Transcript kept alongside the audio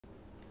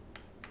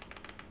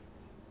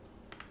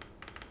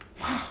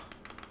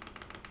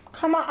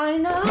Come on, I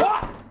know.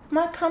 What?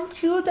 My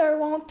computer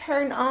won't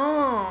turn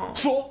on.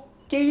 So?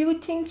 Do you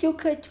think you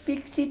could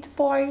fix it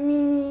for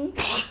me?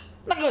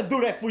 Not gonna do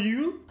that for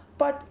you.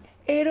 But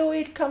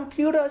 808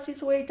 Computers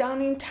is way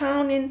down in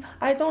town and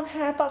I don't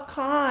have a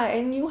car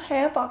and you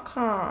have a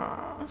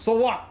car. So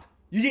what?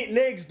 You get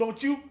legs,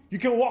 don't you? You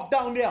can walk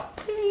down there.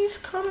 Please,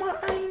 come on,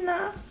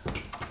 Aina.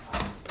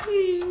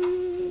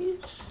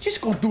 Please.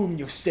 Just go do them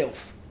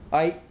yourself,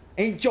 alright?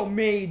 Ain't your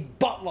maid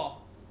butler.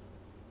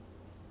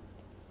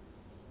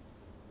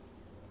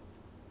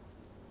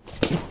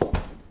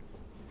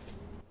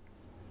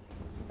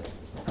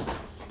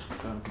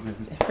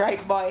 That's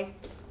right, boy.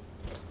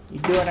 You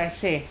do what I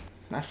say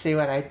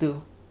what I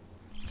do.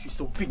 She's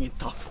so big and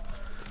tough.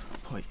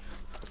 Wait,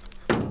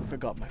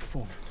 forgot my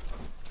phone.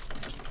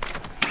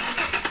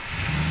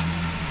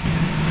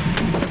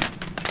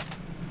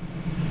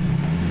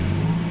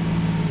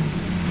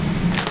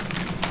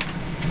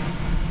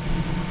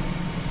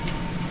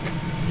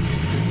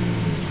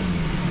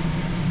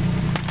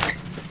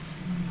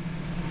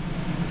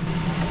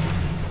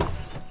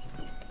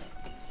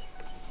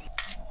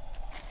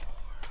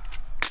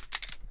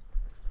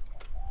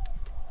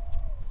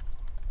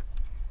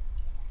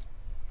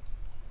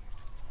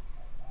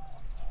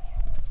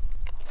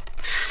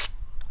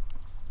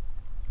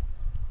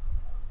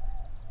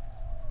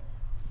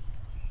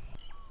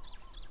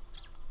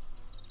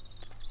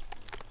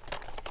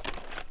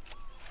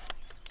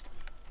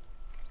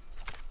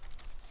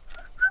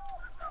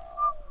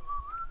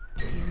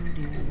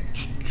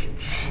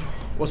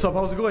 What's up?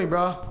 How's it going,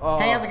 bro?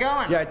 Hey, how's it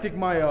going? Yeah, I think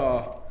my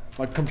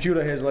my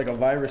computer has like a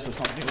virus or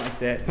something like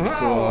that. Oh,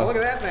 so, look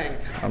at that thing.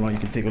 I don't know. You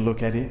can take a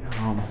look at it.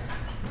 Yeah,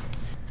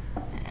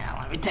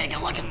 let me take a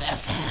look at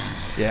this.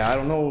 Yeah, I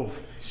don't know.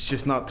 It's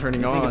just not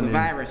turning on. I think it's a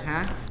virus,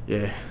 huh?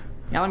 Yeah.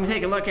 Yeah, let me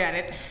take a look at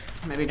it.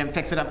 Maybe we can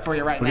fix it up for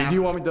you right now. Do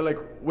you want me to like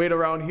wait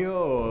around here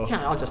or?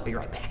 Yeah, I'll just be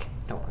right back.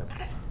 Don't worry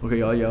about it. Okay,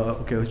 yeah.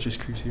 Okay, let's just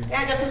cruise here.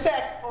 Yeah, just a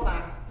sec. Hold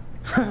on.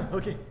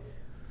 Okay.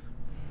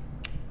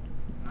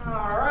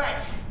 All right.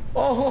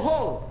 Oh, ho,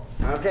 ho.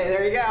 Okay,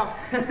 there you go.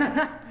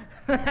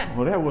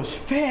 Well, that was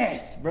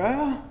fast,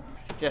 bro.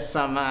 Just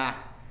some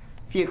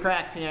few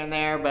cracks here and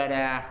there, but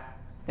I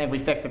think we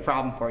fixed the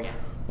problem for you.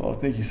 Oh,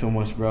 thank you so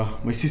much, bro.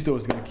 My sister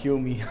was gonna kill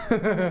me.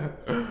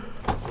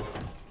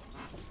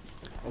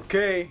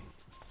 Okay.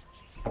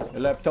 The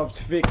laptop's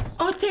fixed.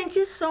 Oh, thank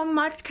you so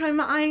much,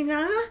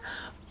 Aina.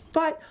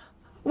 But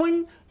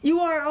when you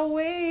are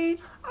away,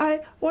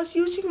 I was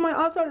using my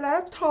other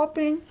laptop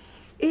and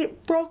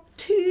it broke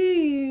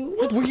too.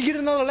 What? Where'd you get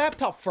another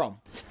laptop from?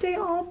 They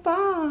all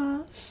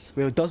bust.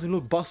 Well, it doesn't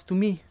look bust to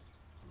me.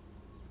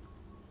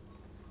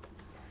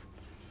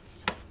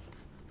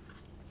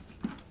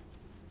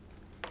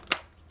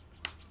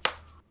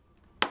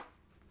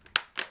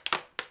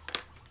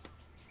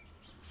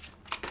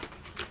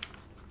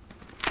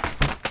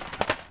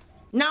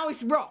 Now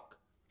it's broke.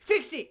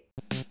 Fix it.